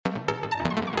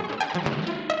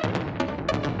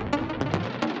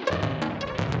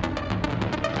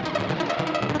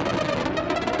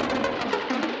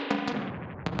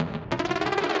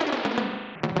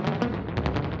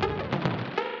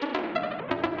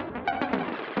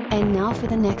And now for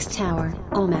the next tower,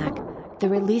 OMAC. The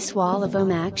release wall of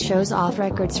OMAC shows off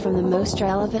records from the most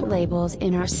relevant labels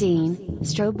in our scene: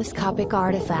 Stroboscopic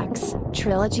Artifacts,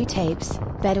 Trilogy Tapes,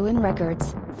 Bedouin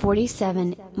Records,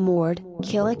 47, Mord,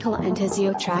 Killical and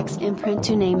Tizio Tracks Imprint,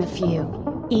 to name a few.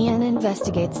 Ian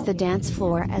investigates the dance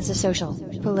floor as a social,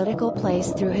 political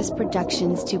place through his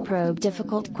productions to probe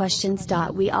difficult questions.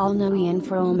 We all know Ian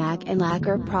for OMAC and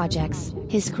Lacquer projects.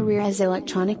 His career as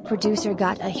electronic producer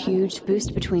got a huge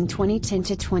boost between 2010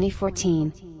 to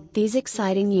 2014. These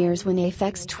exciting years when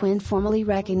Aphex Twin formally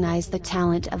recognized the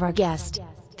talent of our guest.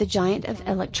 The giant of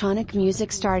electronic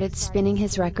music started spinning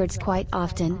his records quite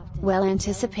often, well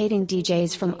anticipating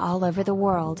DJs from all over the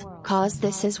world, cause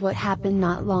this is what happened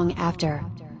not long after.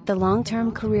 The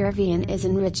long-term career of Ian is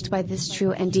enriched by this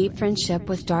true and deep friendship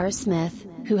with Dara Smith,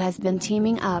 who has been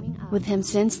teaming up with him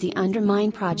since the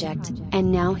Undermine project,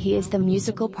 and now he is the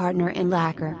musical partner in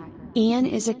Lacquer. Ian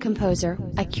is a composer,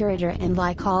 a curator, and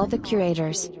like all the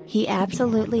curators, he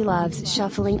absolutely loves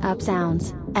shuffling up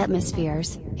sounds,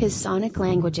 atmospheres. His sonic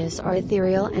languages are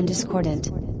ethereal and discordant.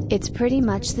 It's pretty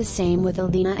much the same with the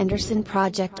Lena Anderson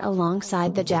project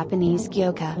alongside the Japanese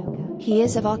Gyoka. He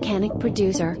is a volcanic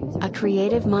producer, a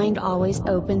creative mind always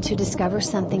open to discover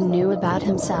something new about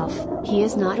himself. He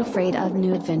is not afraid of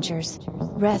new adventures.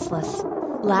 Restless.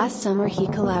 Last summer he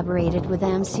collaborated with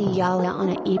MC Yala on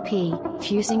an EP,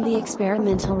 fusing the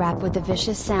experimental rap with the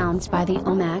vicious sounds by the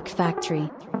OMAC Factory.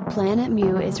 Planet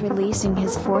Mu is releasing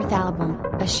his fourth album,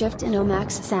 a shift in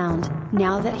OMAC's sound,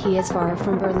 now that he is far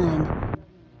from Berlin.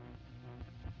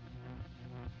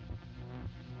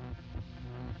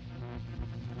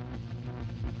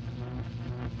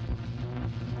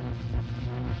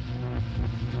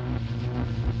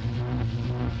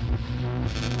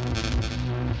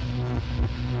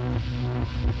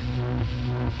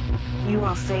 You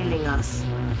are failing us.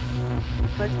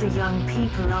 But the young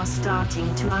people are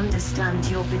starting to understand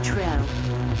your betrayal.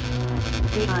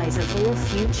 The eyes of all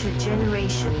future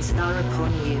generations are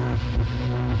upon you.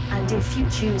 And if you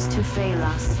choose to fail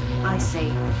us, I say,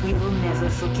 we will never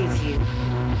forgive you.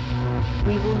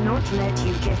 We will not let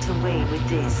you get away with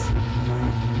this.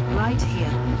 Right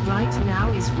here, right now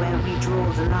is where we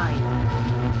draw the line.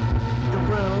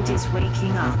 The world is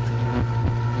waking up.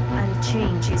 And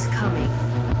change is coming.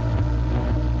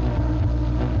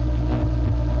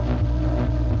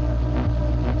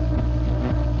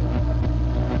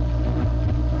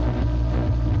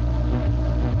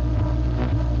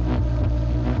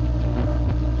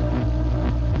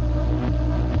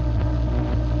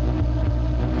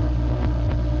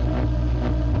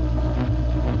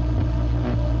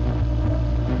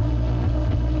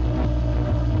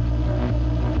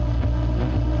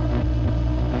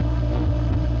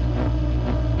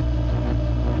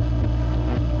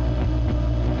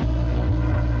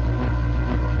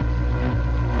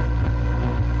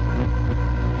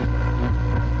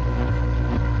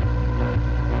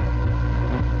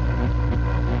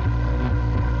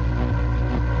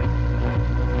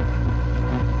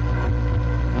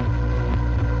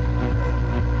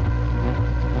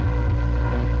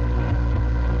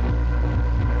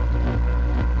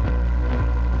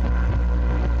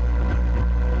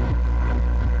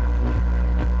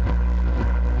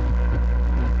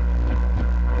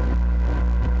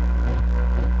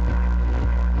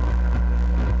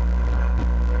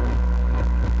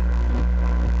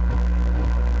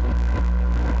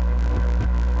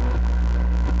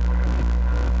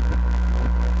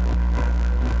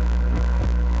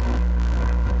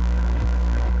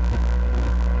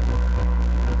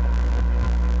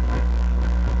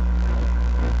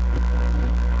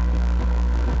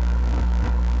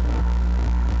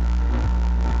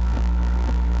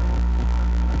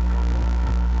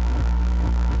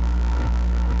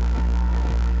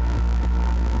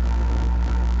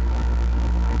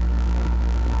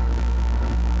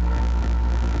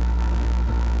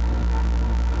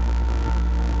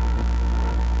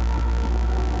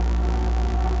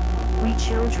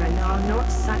 Children are not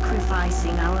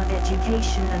sacrificing our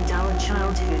education and our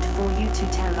childhood for you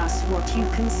to tell us what you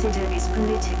consider is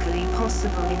politically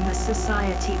possible in the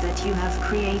society that you have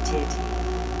created.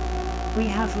 We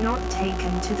have not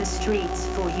taken to the streets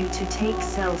for you to take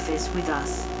selfies with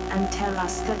us, and tell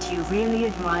us that you really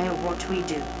admire what we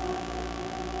do.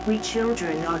 We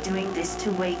children are doing this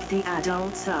to wake the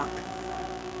adults up.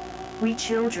 We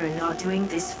children are doing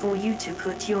this for you to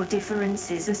put your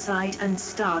differences aside and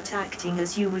start acting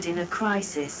as you would in a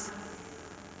crisis.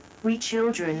 We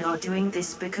children are doing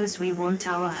this because we want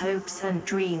our hopes and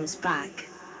dreams back.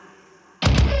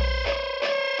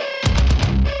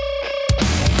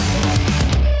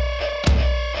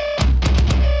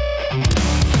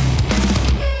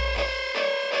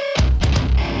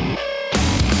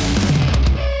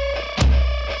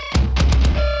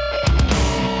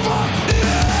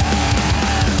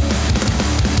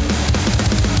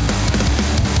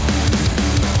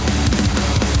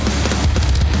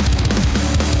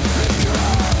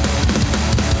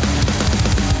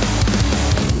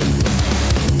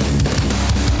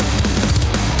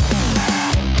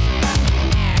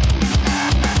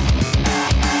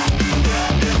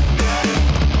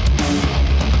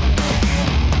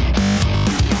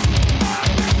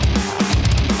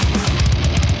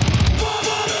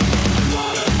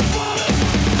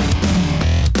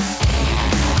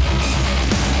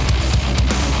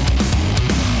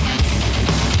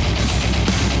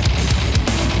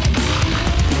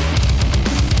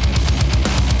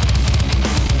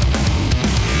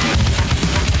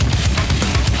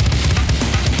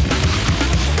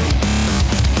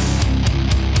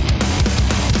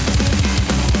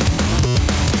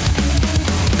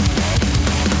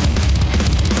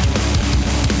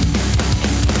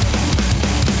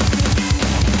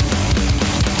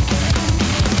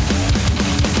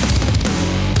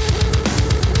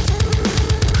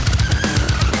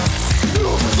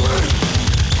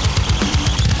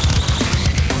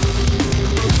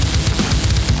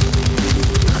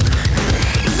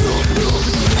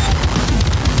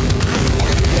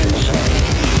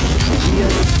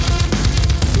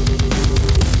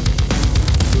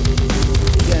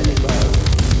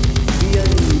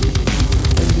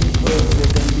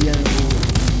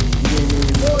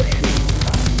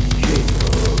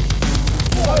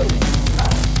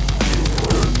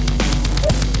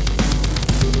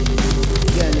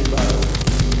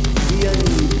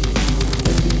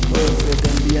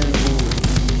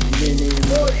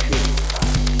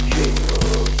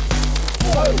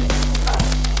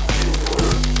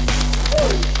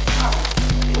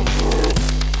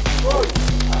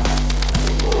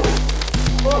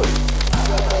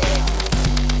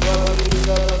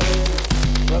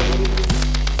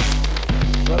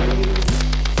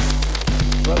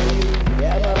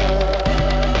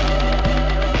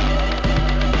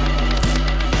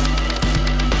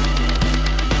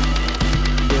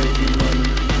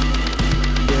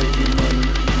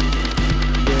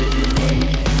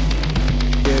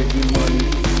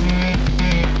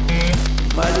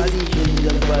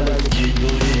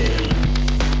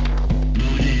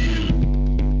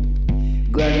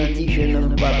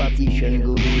 politician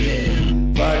go to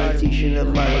hell. Politician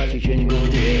and politician go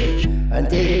to hell. And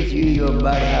take with you your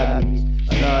bad habits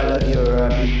and all of your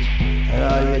habits and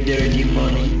all your dirty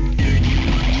money.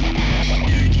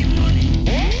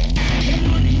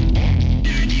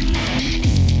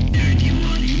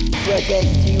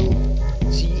 Protect you,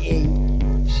 CA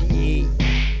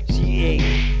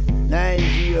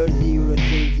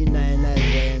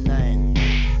 9002999.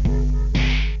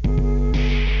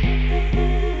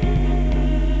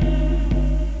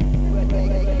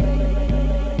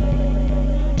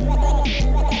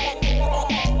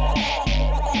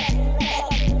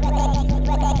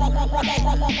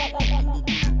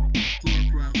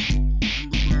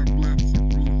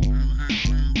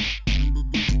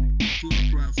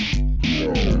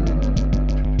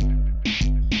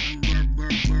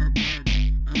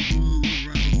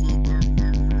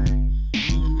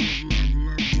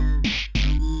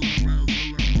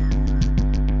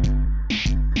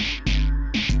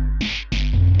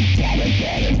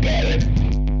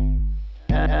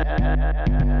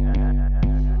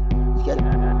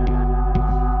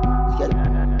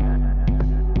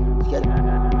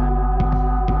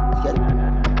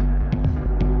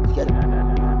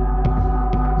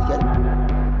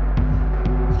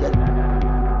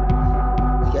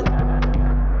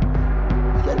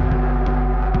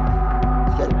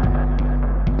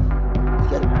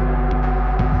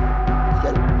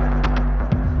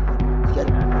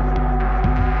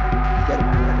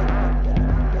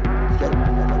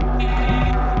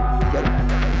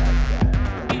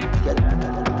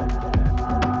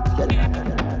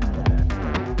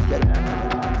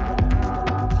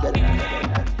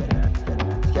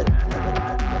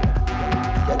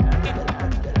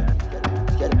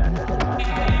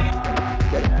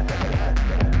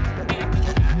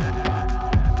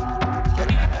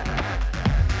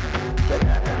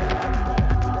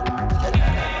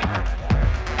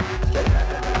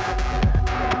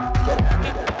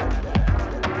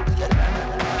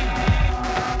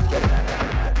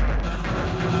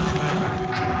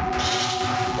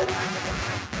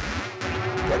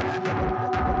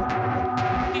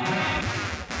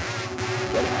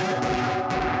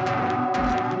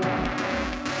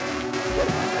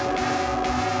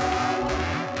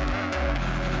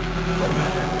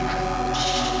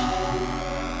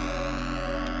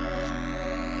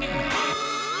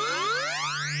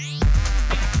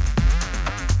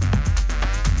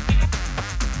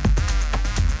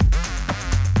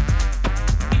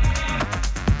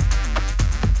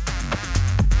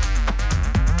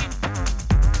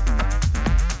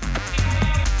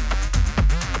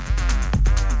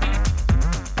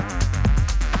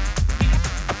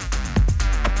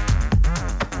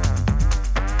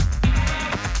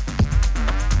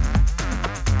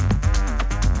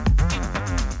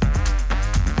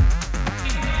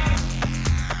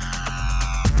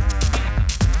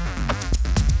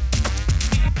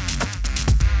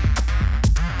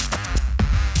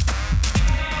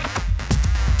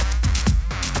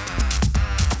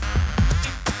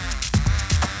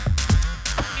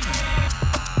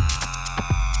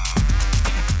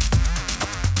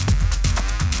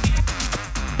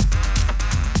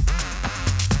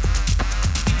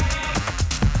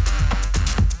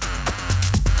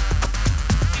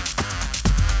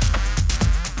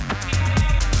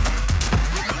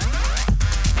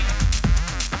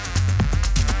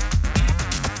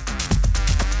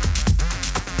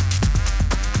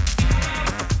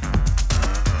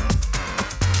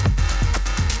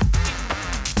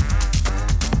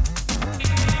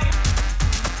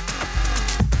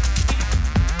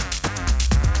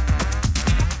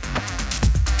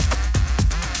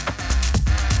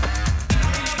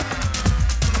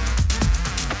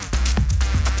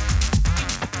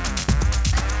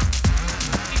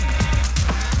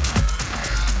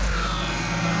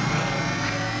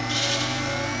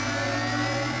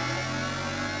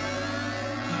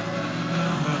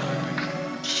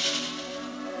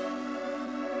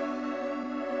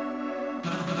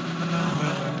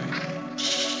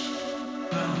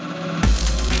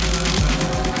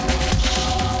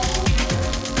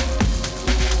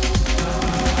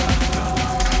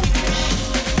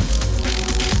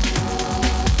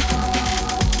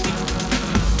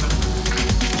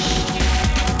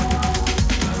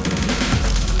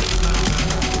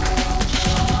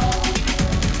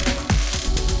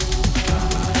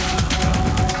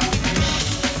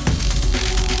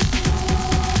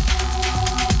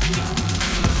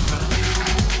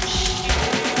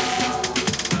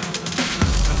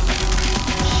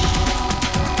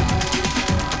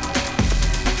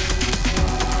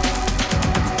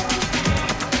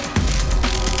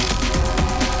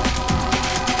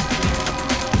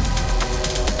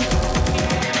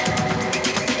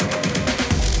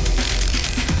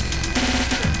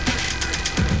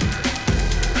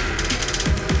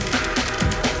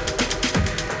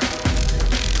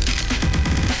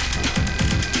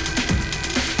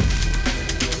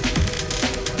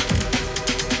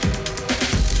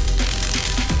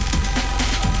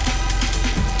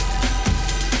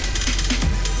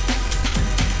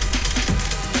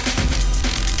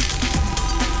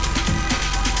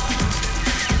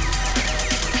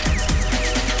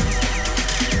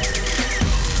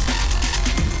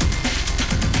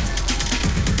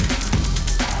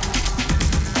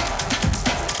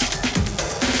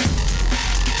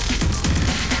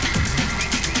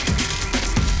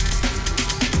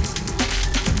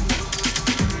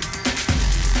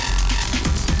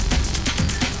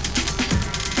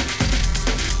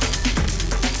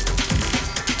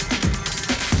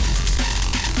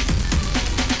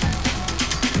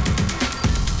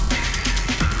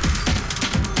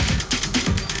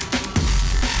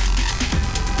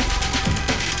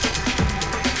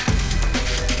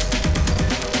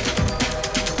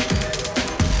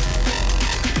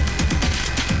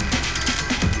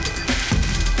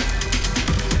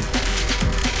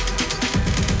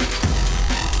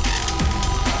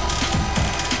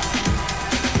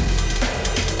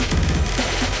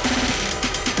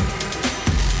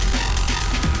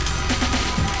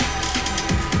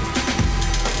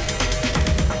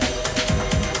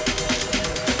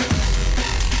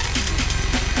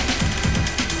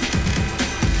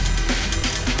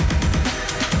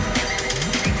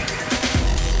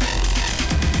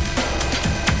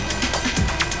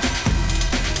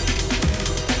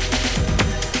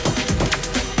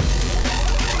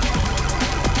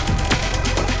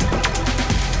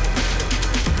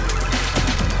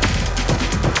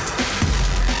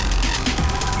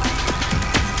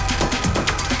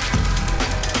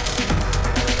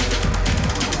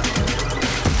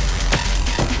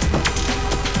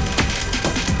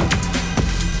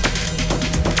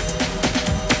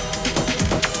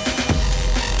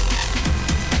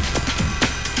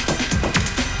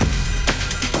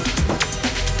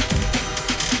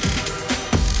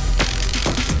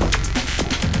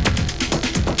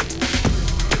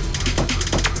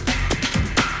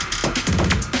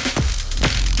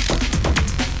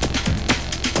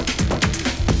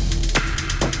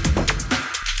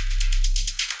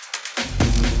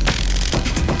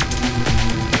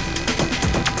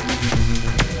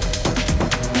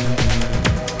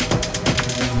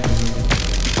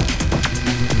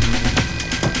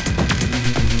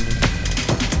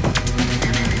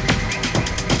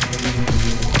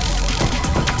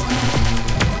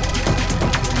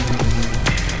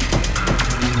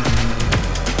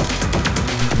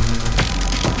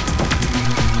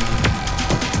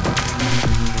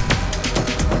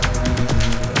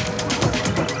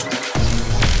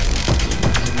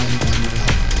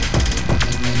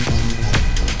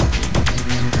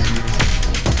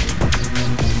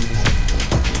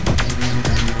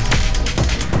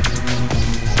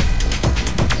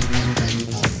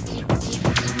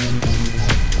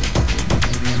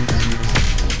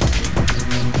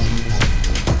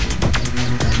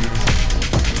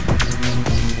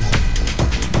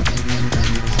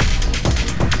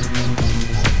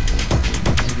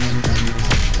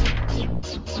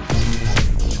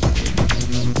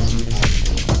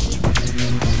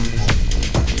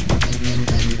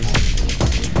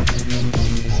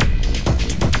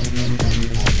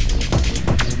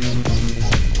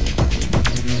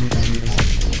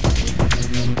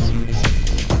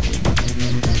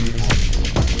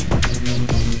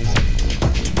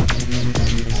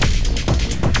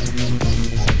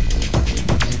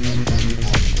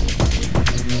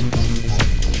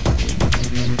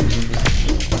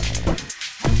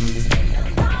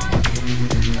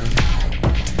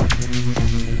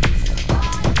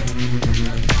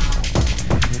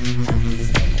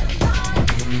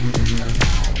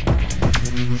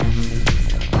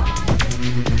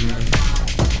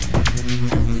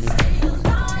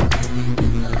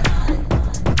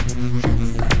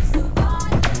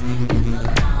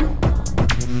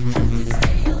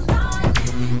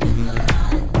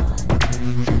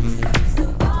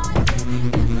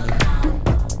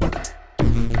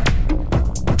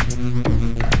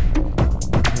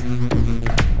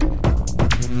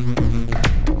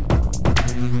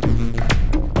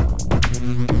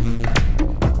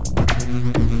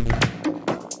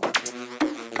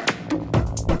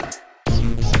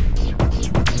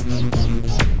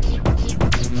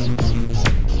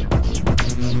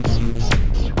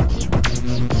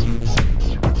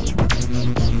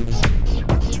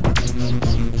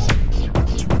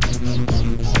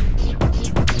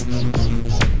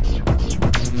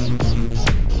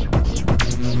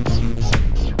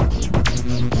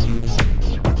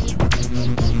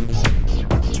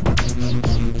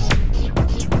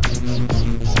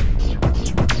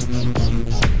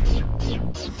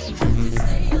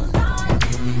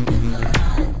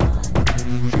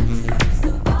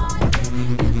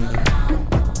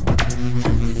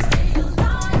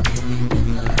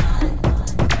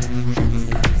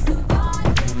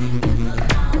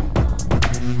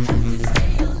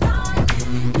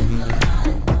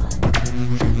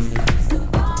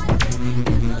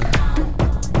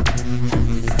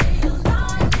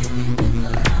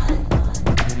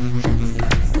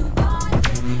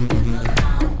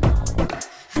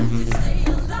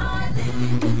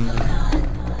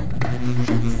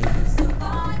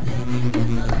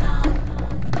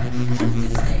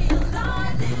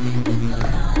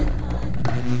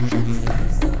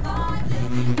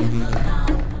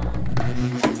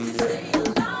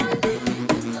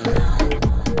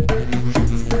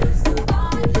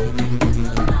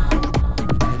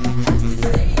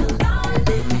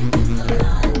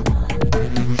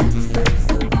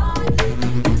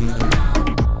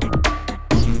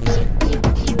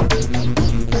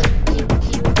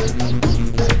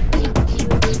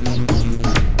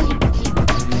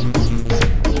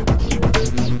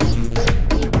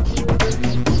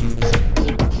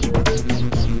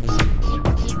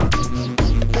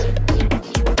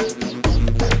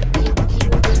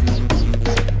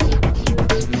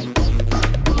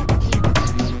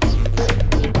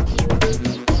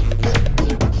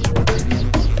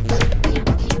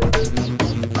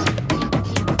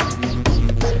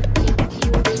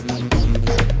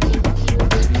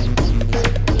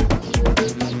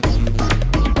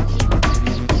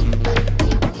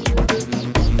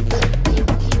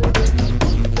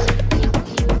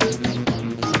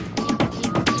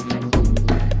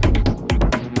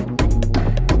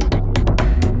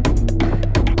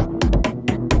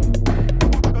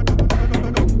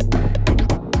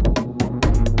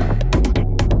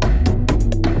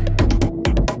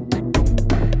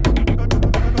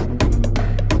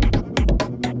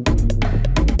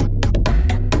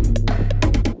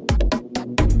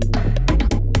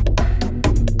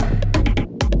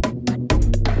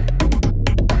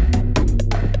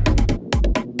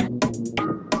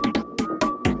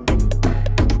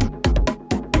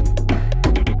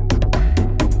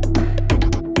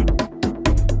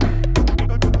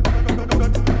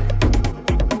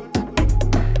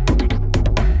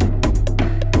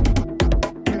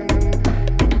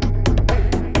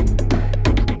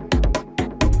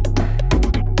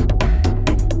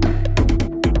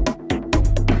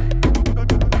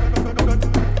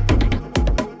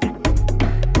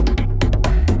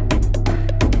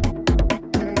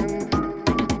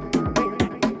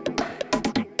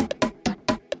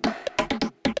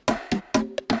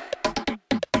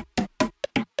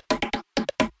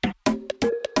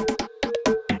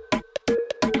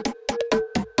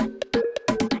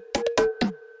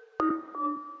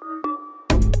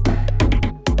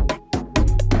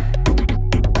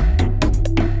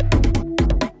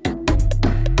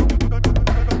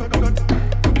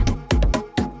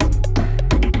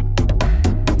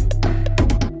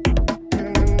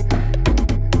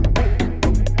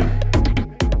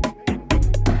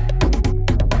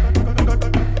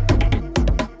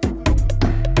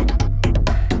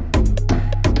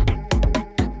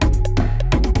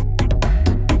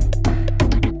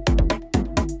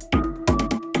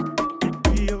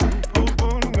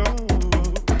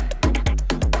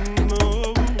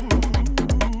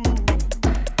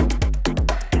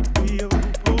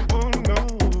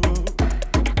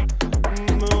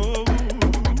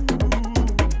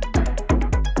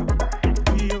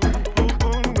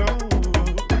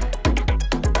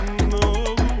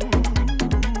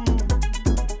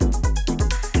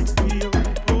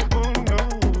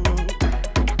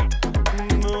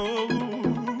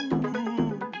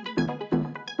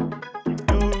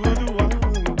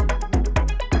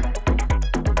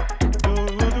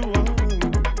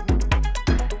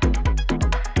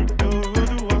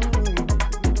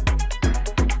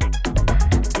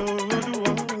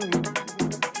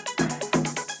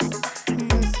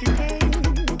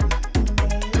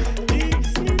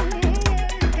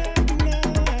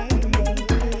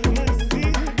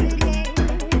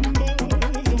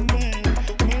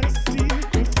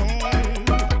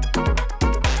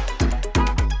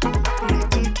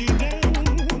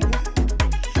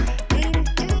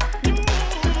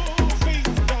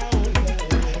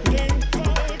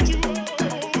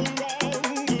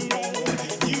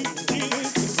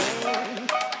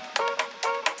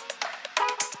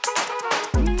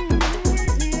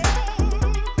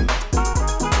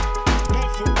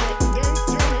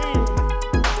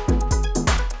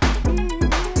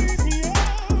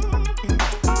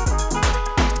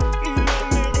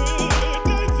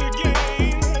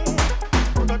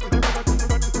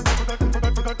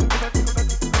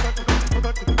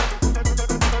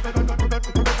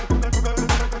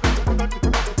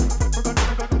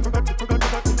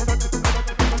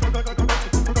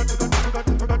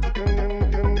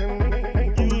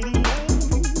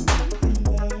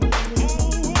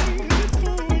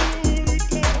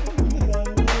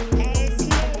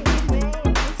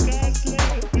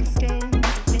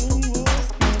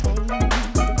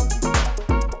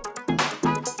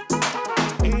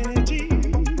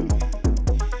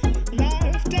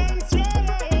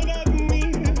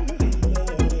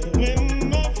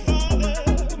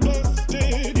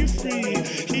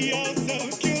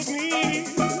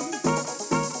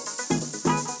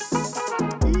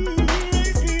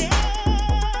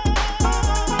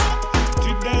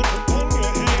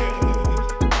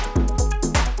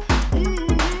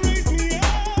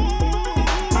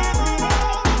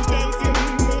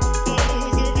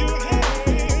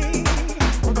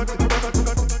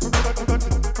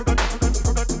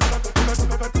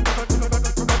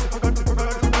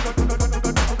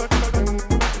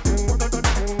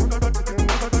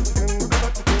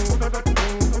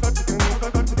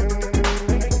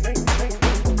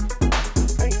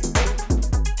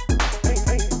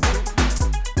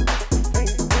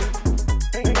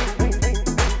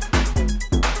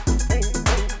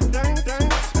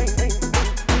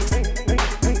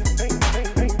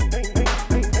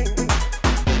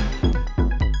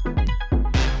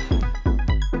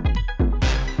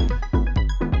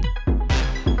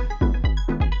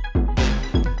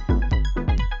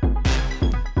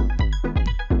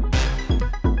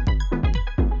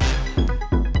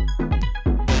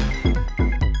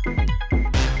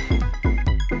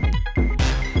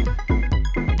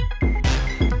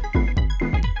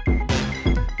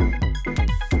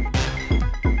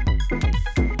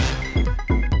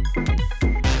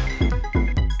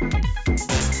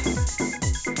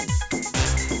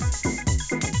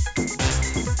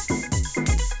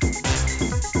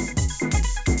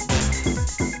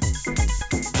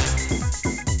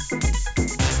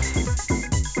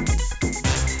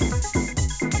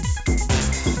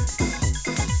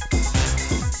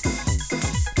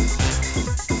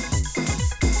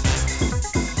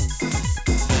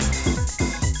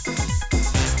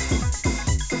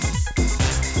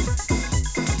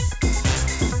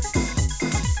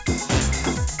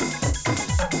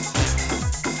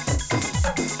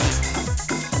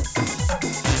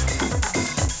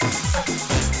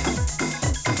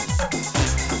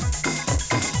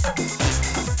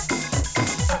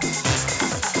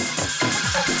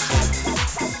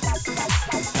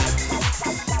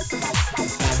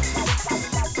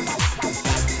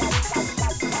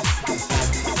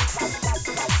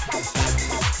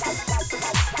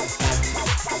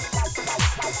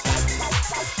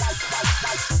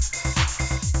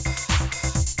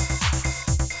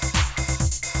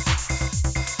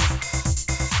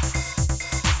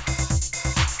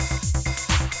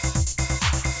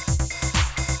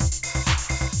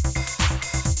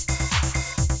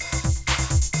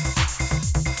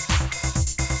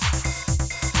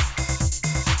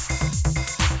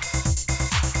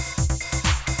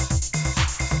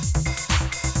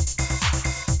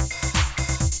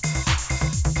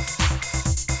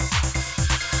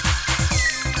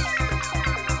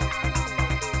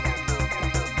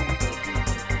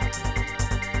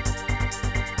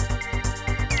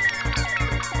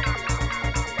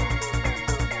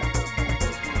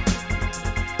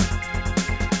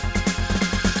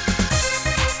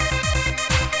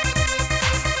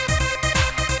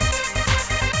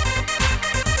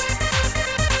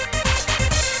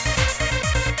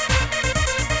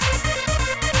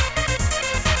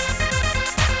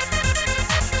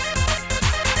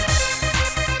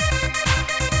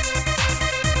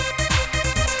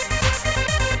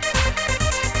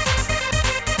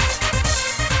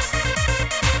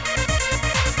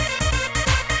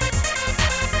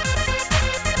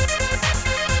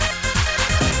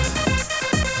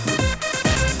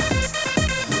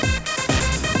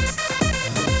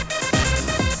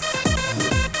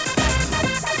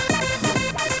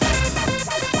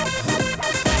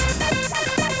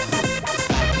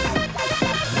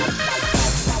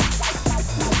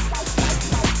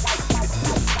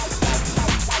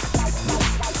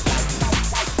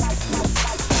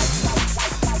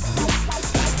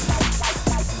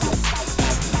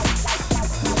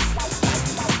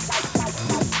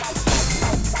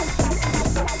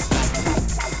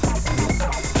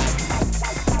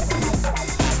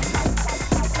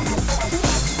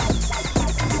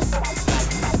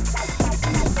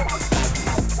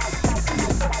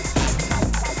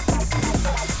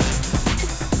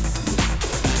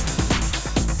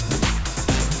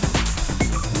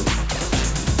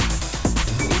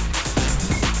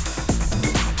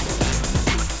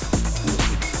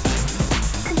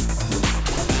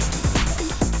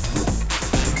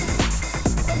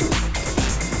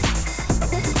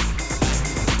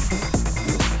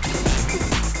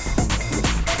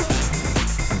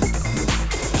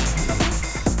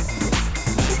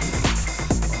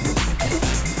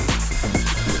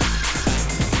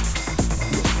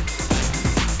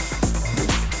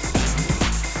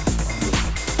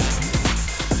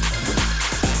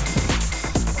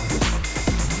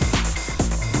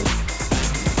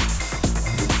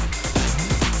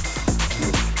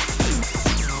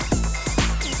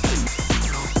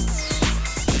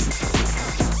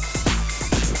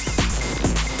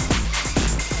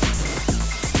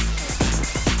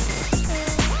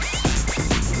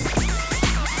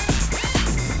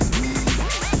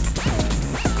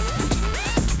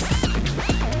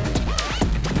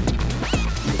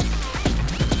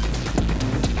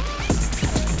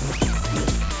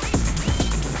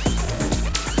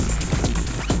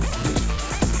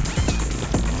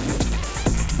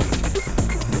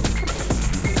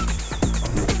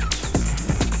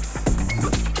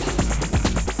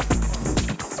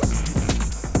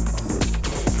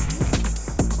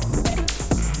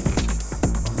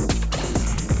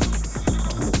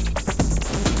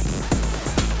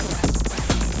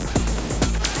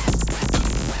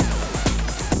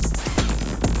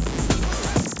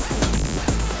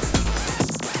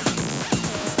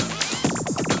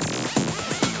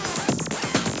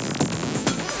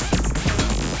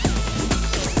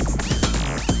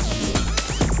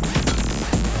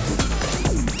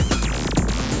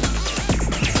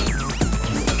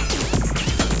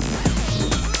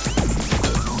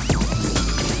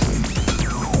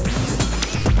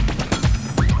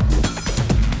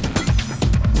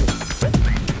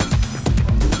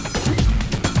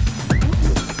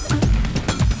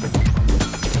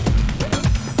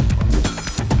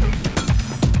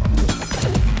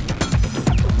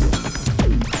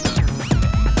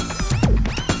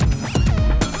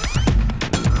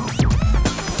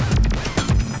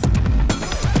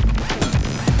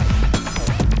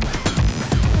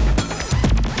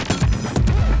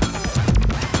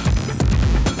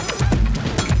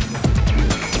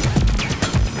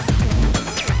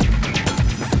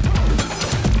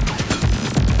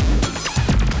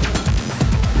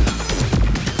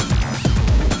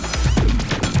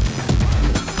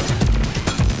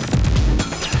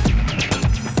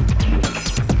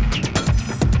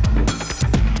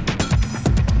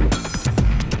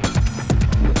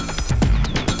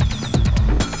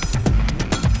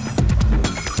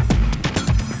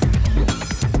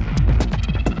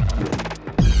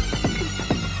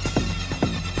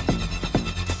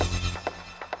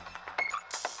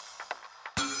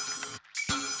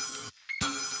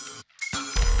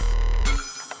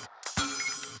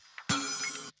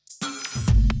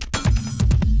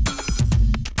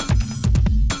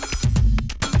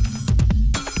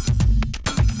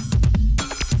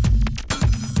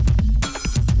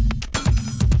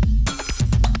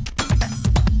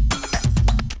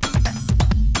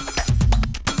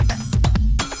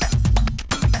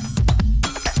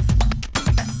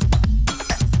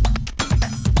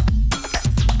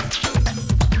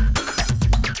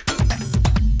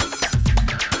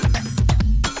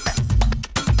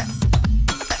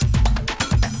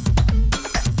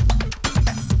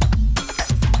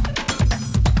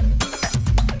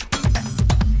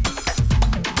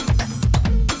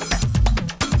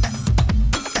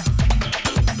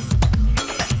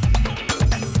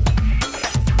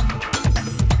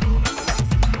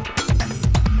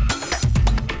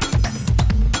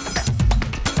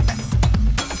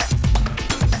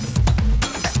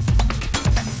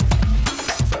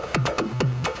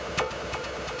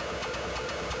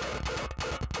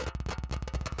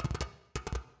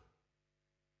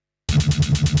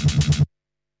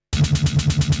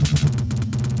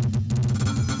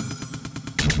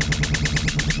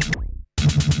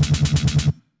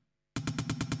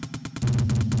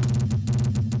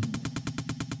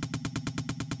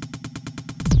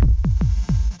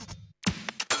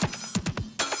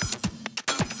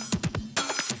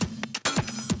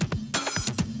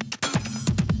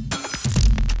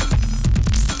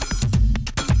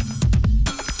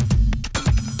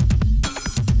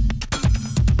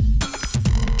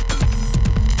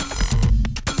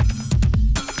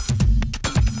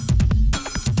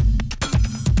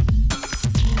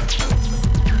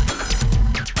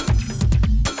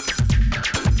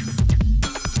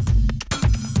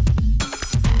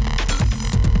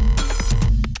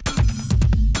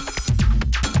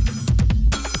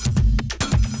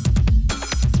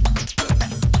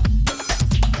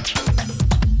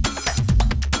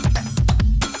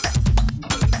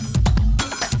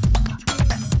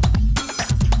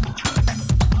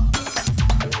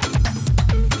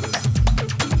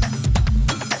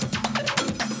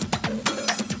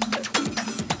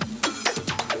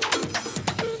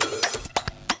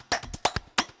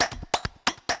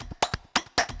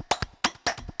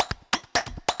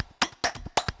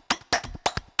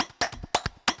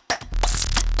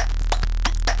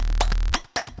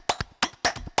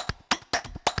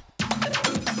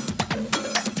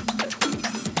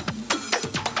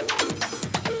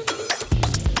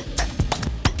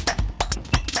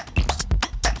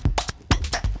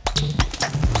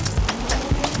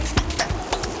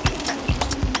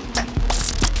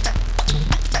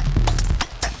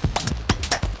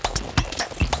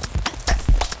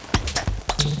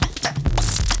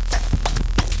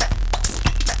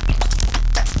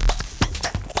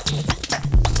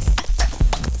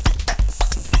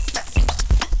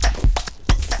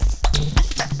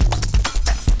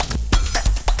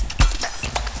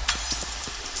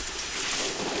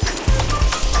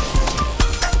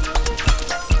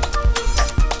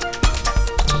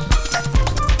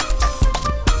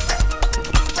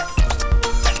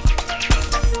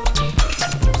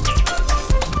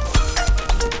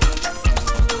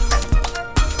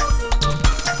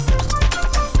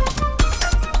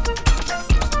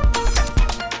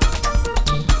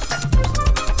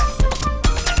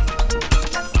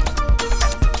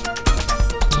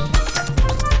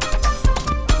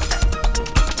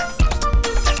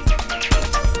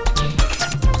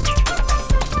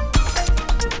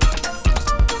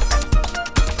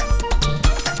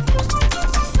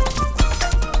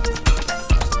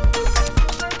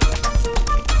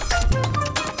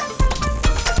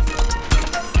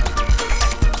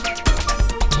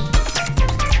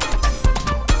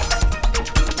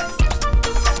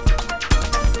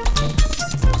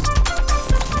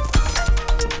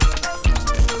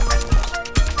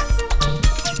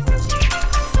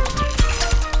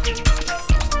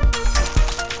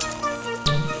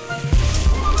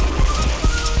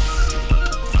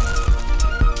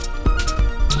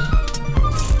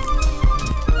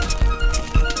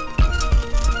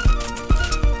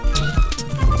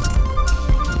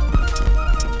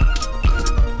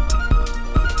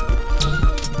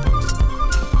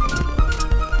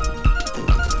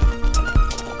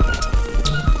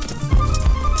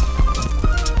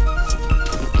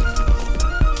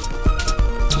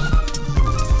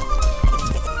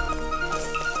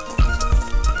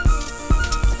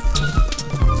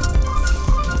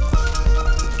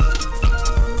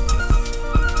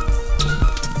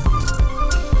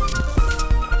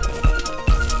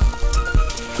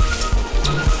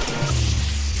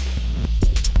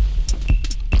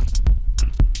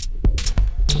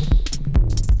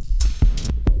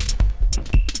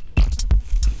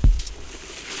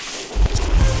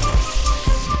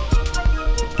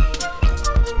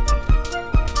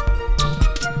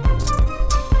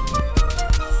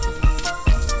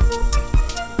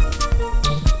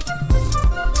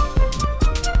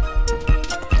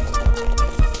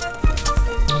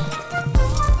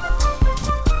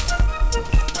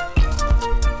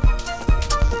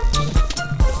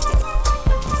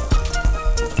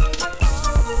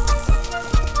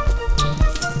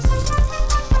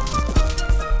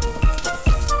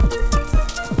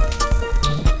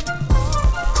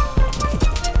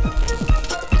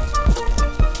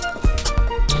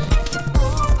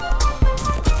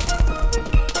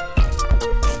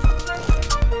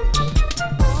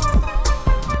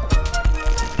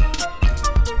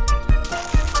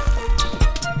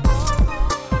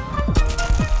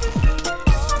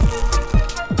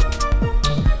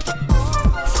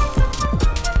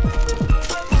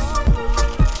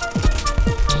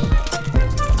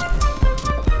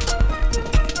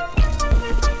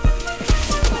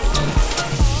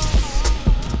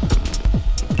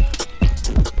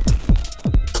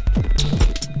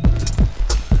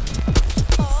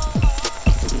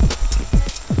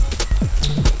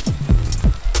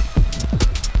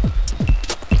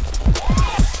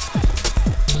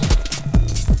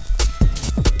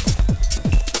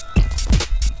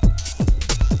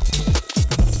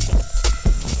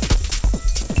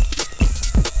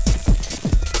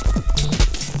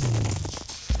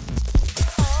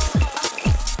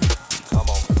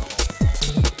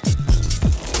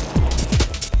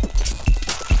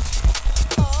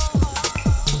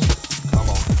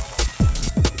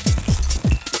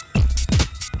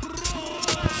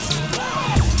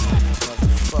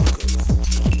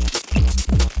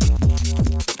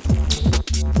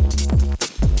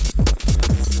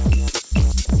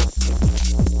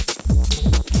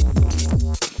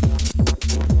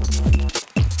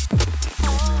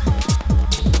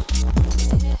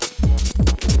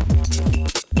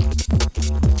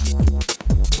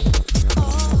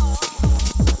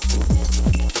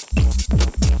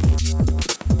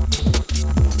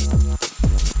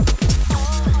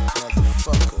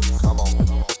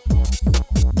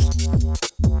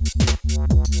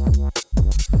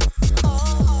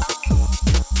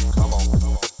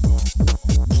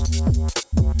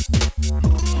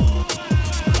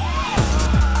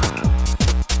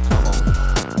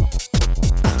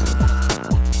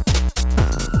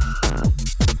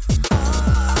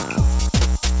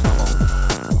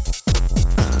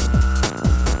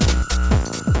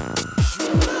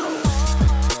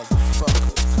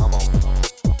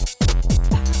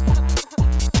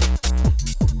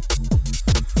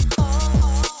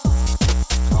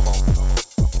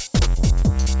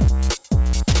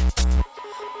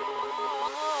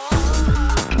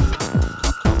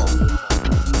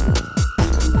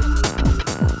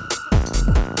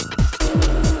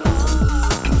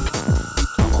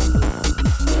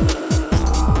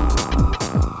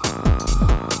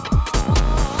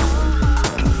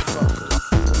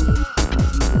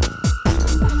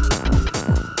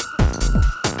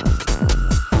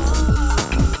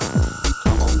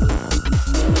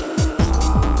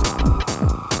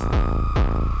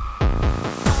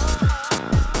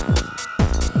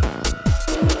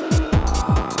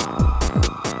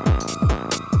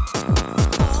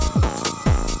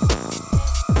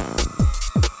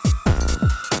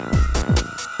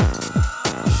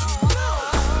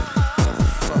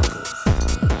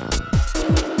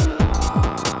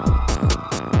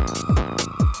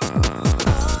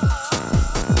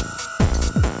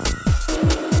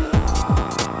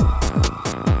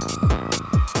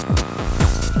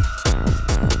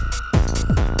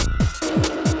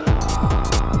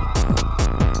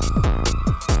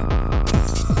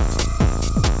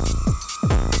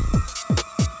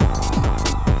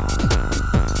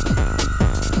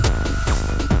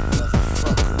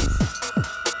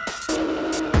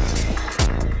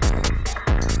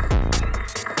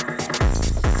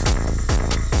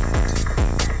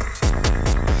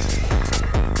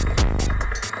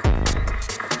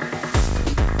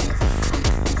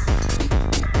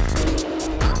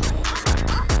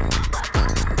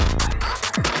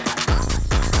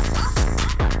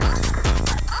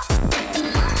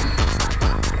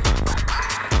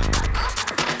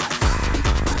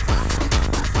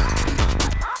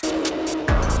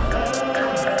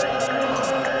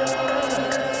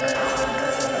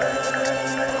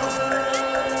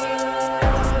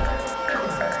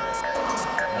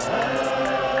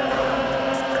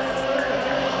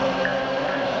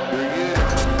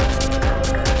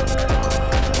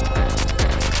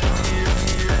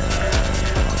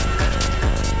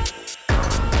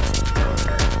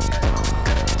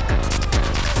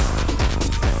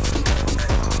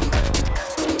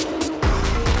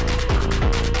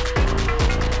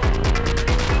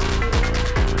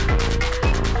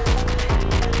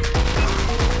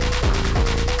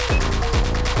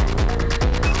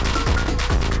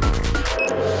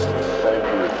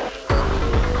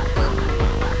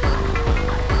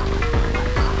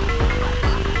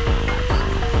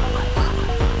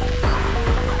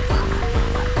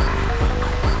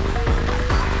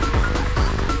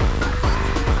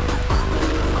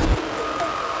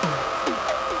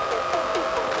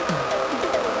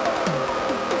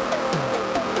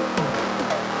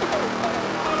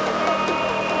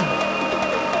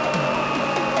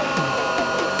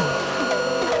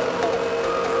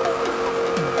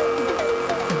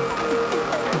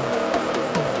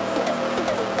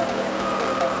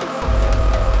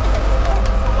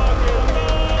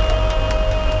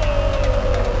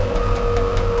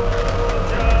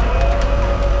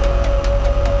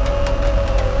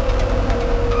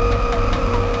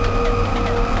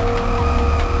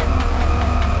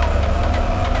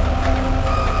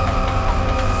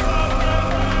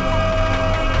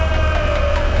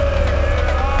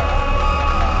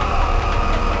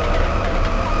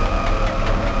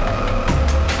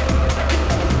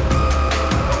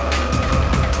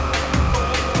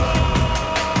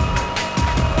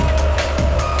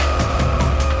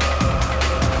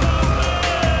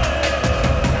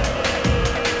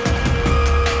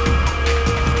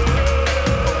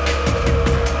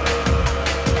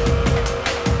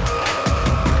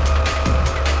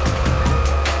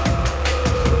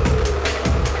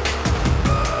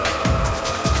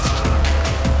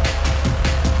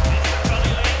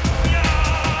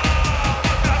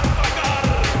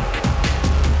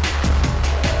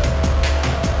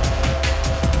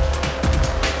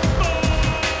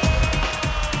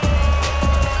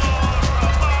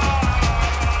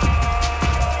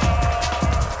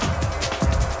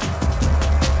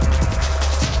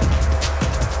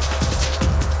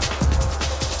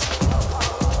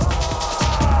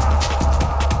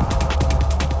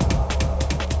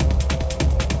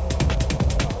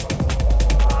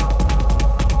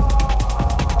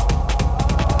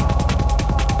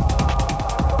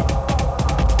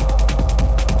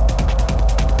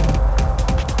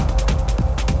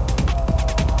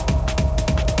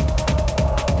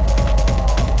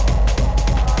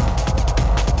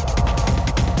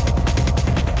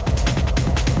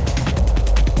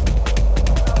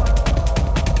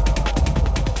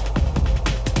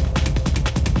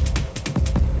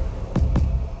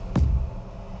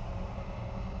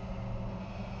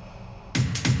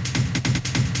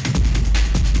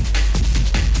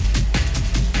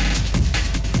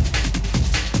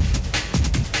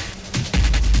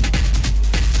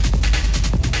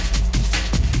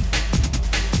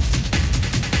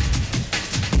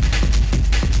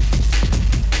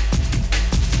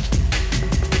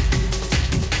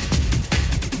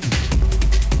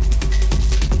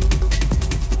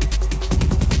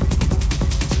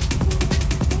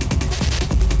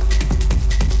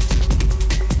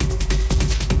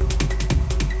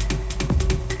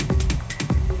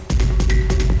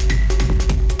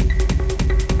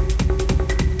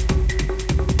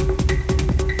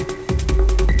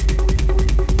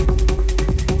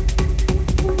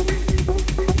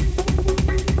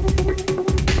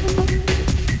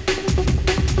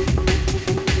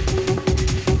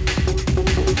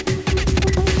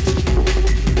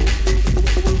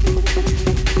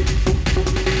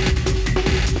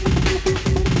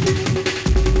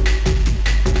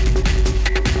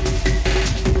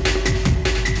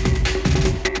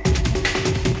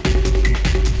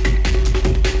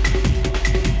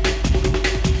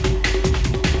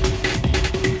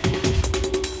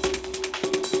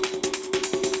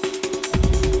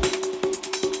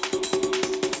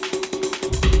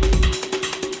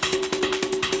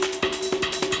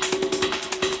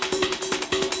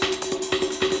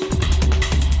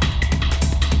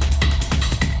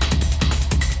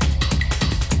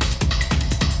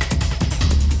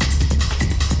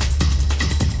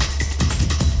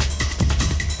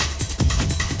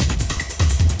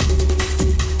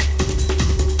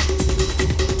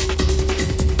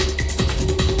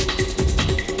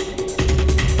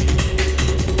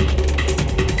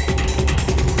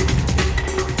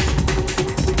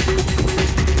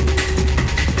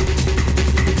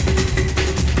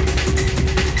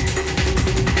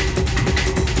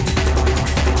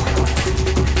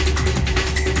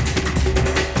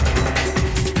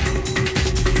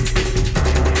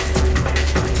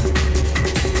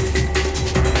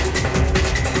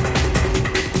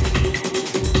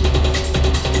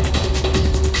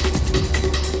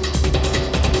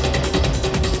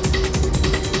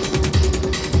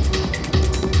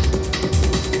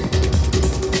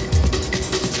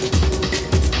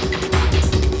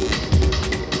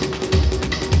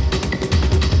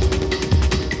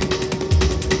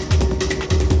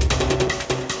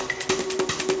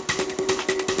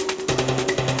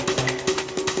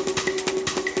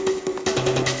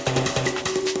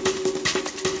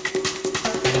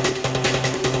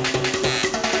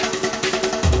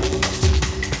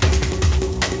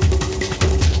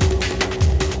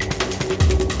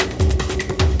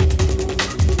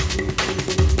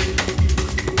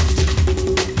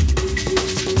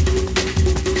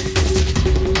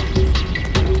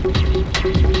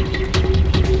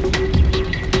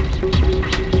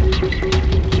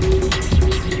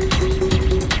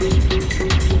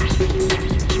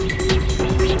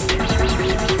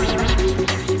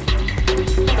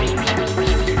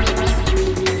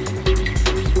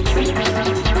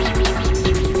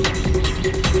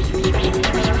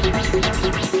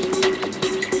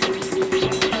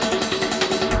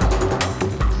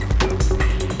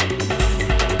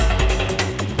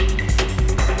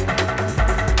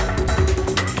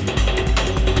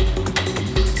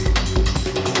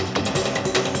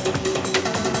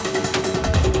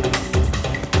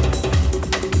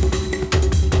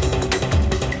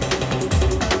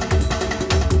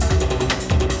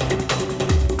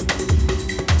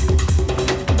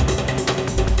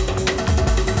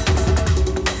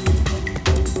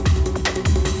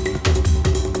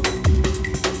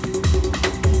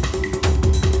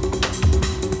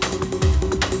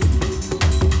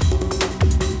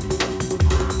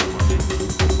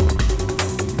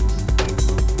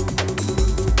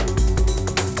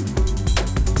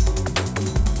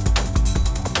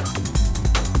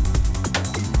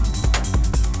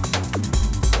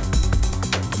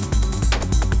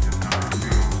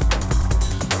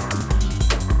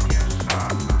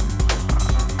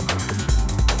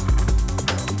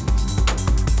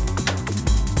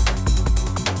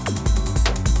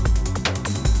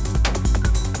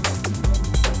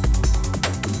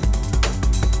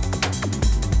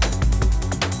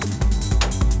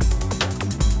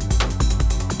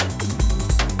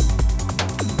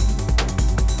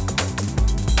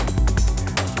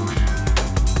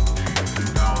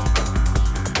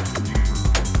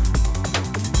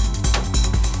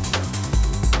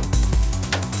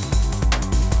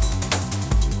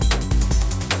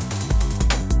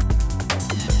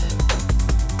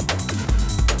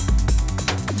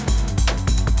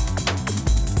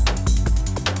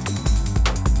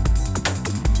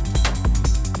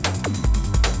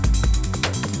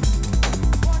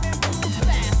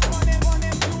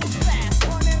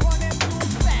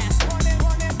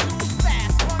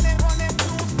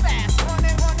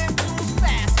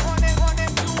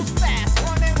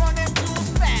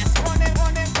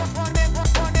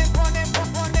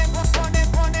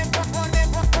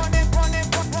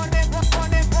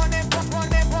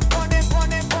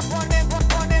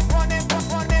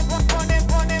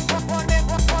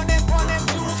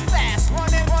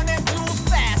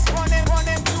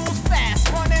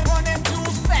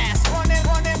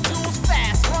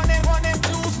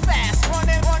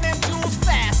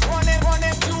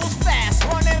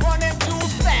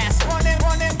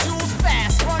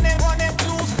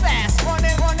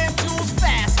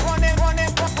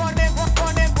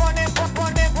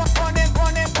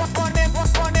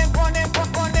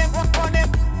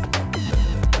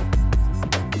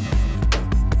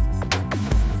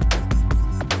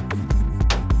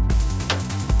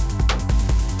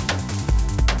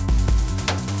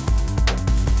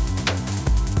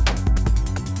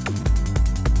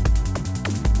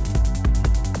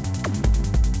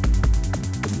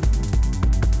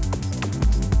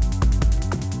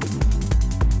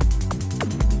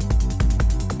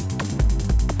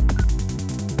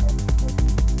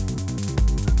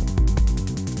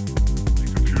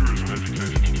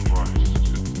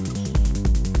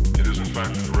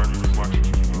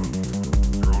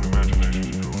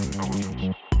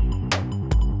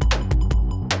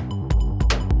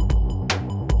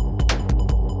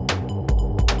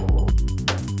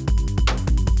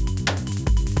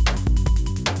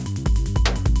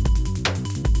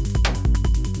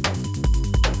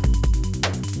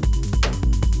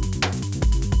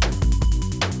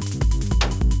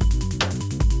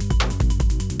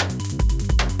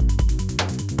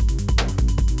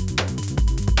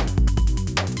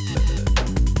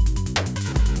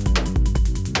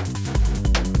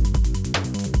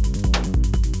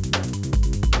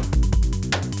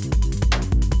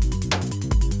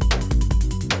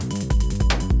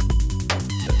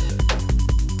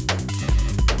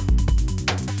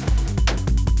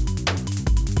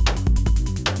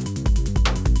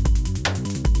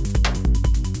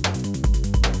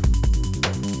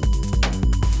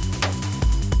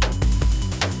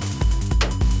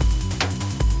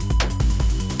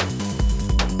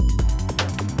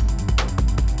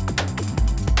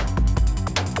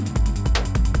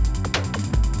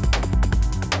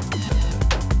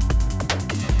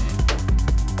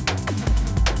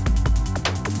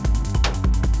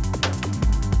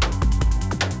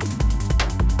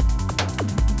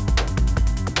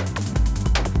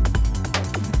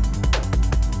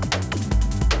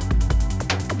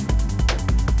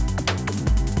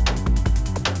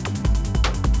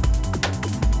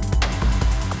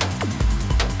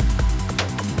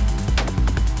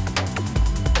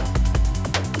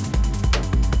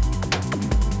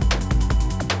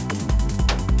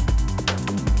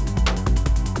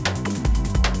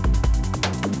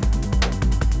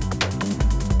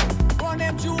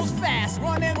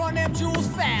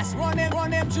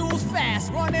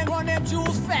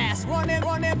 fast,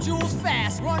 run them jewels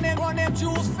fast, run them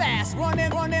jewels fast, run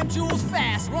them jewels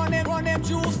fast, run them jewels fast, run them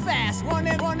jewels fast, run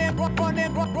them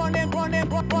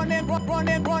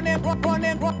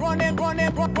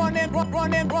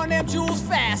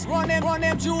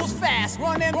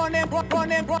jewels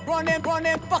fast, run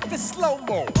them fuck the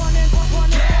slow-mo.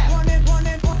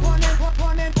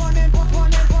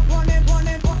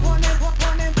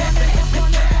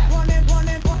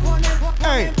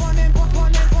 Hey.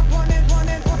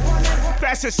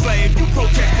 Fashion slave, you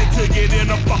protested to get in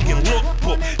a fucking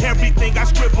lookbook. Everything I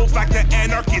scribbles like the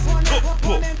anarchist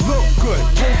cookbook. Look good,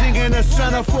 posing in the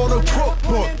center for the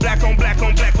cookbook. Black on black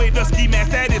with the ski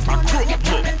mask, that is my crook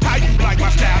look. How you like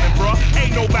my styling, bruh?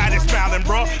 Ain't nobody smiling,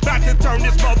 bruh. About to turn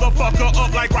this motherfucker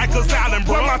up like Rikers Island,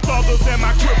 bruh. My thuggers and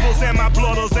my cripples and my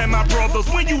blooders and my brothers.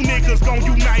 When you niggas gon'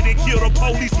 unite and kill the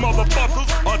police motherfuckers,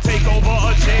 or take over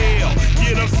a jail,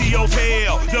 get them CO's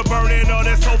hell. The burning of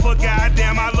that sofa,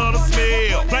 goddamn, I love the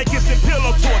smell. Blankets and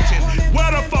pillow torching,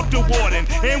 where the fuck the warden?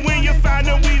 And when you find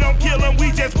them, we don't kill them,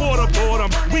 we just waterboard them.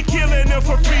 We killing them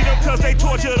for freedom, cause they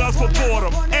tortured us for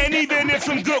boredom. And even if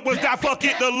some good ones die, fuck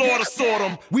it, the Lord will sort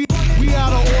them. We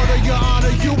out of order, your honor,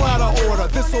 you out of order.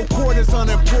 This whole court is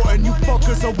unimportant, you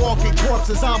fuckers are walking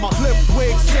corpses. I'm a clip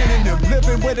wig synonym,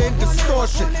 living within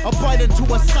distortion. A bite into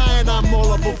a cyanide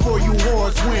molar before you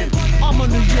whores win. I'm a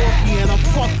New Yorkie and I'm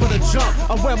fucked for the jump.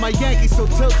 I wear my Yankees so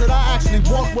tilted, I actually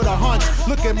walk with a hunch.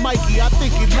 Look at Mikey, I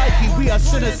think he like you, we are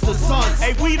sinister sons.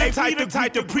 Hey, we the type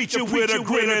to preach you with a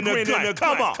grin and a gun.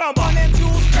 Come on. Run them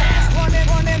jewels fast, run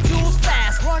them jewels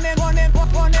fast, run them jewels fast, run them jewels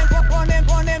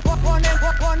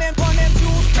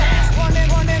fast, run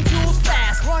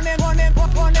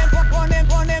them.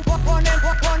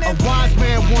 A wise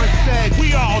man once said,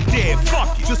 we all dead,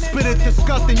 fuck it. Just spit it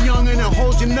disgusting youngin' and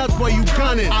hold your nuts while you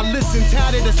gunning. I listened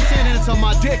tatted a sentence on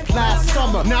my dick last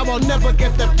summer. Now I'll never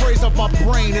get that phrase off my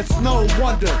brain, it's no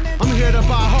wonder. I'm here to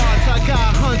buy hearts, I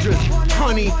got hundreds.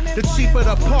 Honey, the cheaper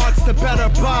the parts, the better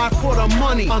buy for the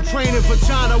money. I'm training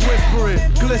vagina whispering,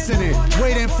 glistening,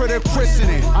 waiting for the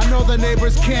christening. I know the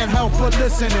neighbors can't help but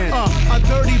listening. A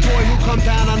dirty boy who come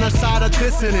down on the side of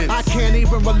dissonance. I can't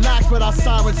even relax without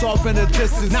sirens off in the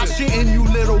distance. Not shitting you,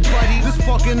 little buddy. This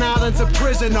fucking island's a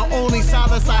prison. The only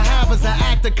solace I have is the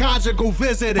act of conjugal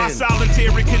visiting. My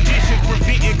solitary conditions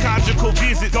preventing conjugal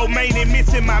visits. Domaining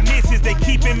missing my misses. They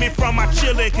keeping me from my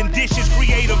chilling conditions.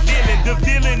 Create a villain. The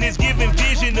villain is giving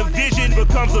vision. The vision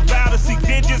becomes a vow to seek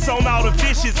vengeance on all the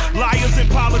vicious liars and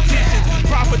politicians.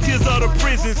 Profiteers of the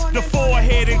prisons. The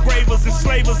forehead engravers,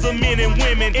 enslavers of men and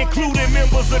women, including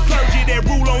members of clergy that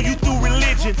rule on you through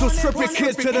religion. So strip your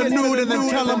kids to the nude and then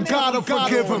tell them God will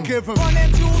forgive them. Run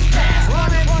them jewels fast, run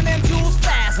them jewels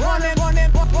fast, run them jewels fast,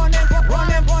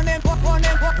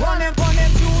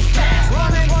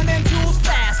 run them jewels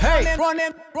fast, hey, run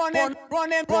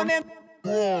them.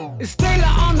 It's Taylor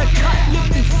on the cut,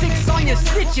 lifting 6 on your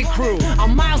stitching crew.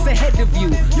 I'm miles ahead of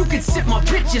you, you can sip my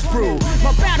bitches brew.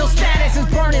 My battle status is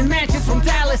burning mansions from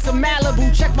Dallas to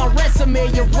Malibu. Check my resume,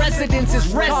 your residence is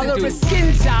residue. Call her a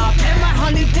skin job, and my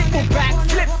honey dick will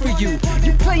backflip for you.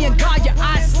 You playing God, your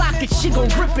eye socket, she gon'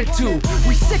 rip it too.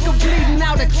 We sick of bleeding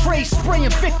out a tray,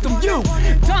 spraying victim you.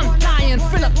 Done dying,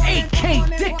 Philip AK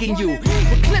dicking you.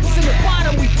 With clips in the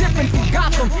bottom, we dipping from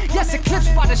Gotham. Yes,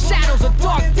 eclipsed by the shadows, a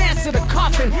dark dance to the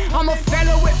coffin. I'm a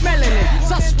fellow with melanin,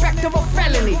 suspect of a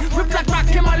felony. Rip like rock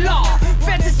in my law,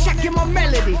 feds is checking my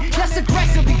melody. Yes,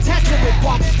 aggressively tested with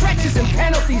bump stretches and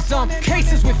penalties.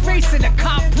 Cases we're facing, the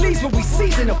cop please when we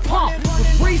season a pump.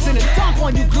 With reason to dump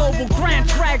on you global grand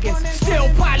dragons. Still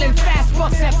piling fast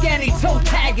bucks, Afghani toe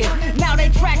tagging. Now they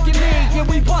tracking me, yeah,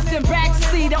 we busting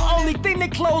backseat. The only thing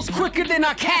that close quicker than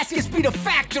our caskets be the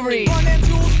factory. Run them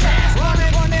jewels fast, run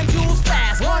them jewels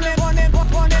fast, run them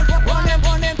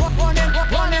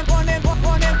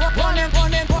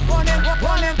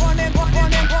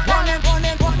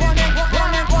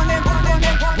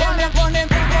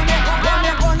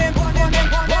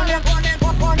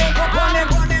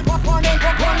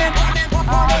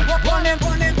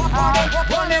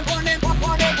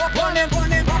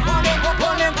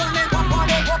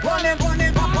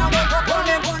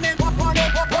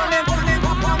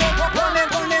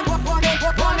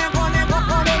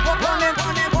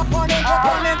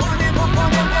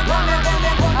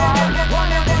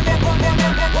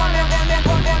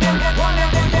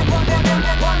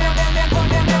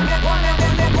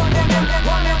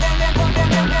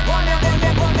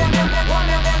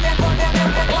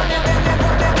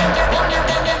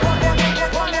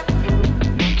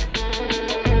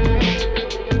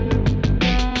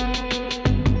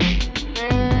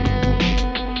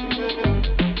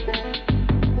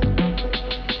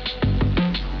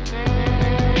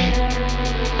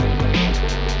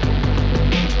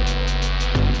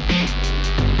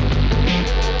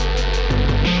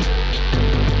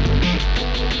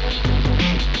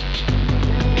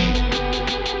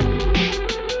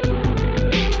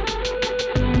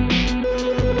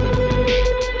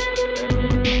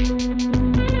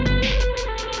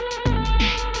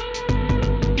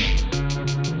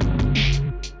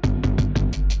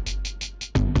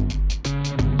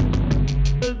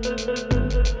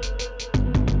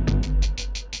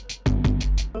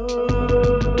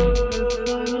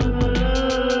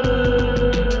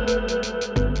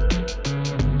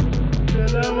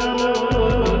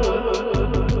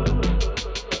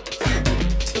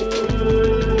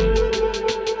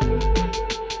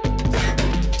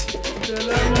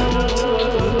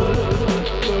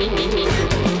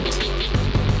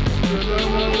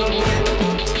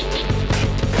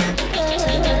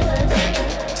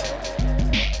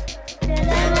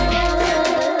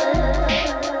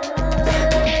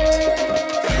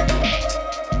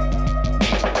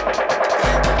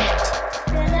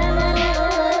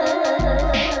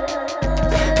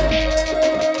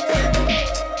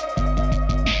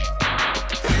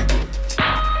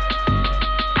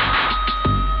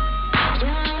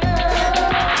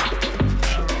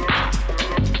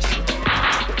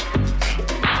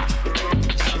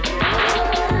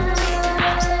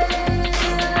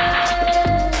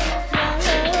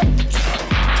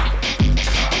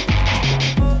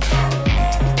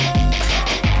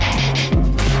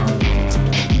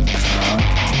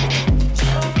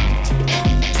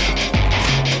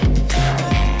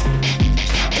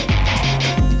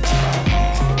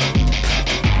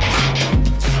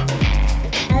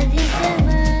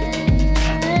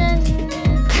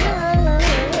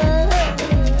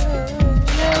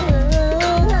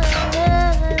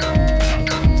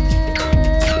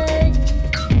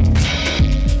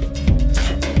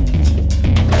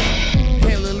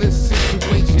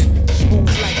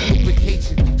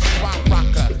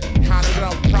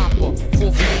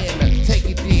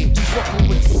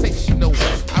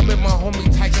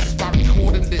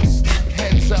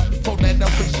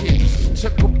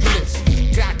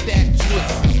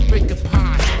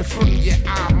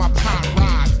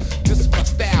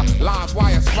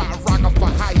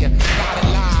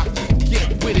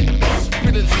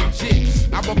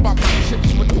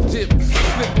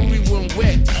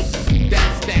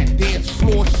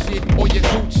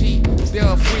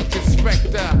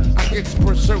circuits,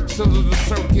 berserk till the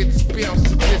circuits bounce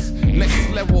to this next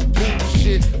level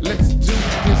bullshit. Let's do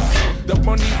this. The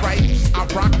money right, I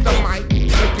rock the mic,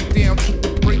 break it down to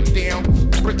the breakdown,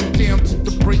 break it down to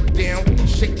the breakdown,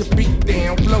 shake the beat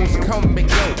down. Flows come and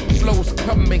go, flows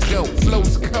come and go,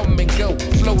 flows come and go,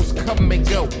 flows come and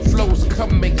go, flows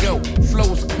come and go,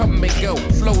 flows come and go,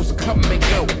 flows come and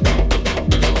go.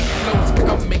 Flows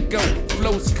come and go,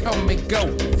 flows come and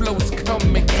go, flows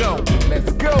come and go.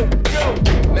 Let's go, go.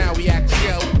 Now we at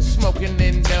show, smoking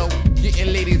in dough,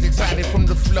 getting ladies excited from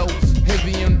the flows.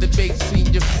 Heavy on the bass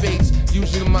in your face,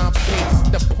 using my pace.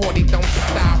 The party don't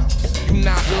stop, you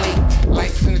not late.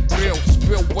 Lights in the grill,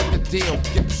 spill what the deal.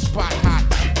 Get the spot hot,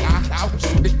 out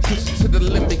the push to the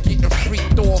limit, getting free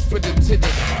throw for the titty.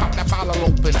 Pop that bottle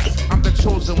open, I'm the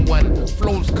chosen one.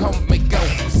 Flows come and go,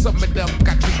 sum it up,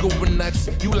 got you going nuts.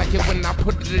 You like it when I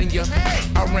put it in your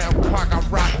around clock. I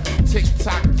rock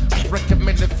TikTok,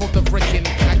 recommended for the wrecking.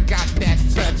 I got that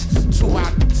touch, too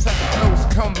hot to touch.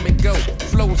 Flows come and go,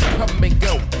 flows come and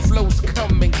go, flows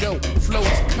come and go,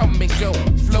 flows come and go,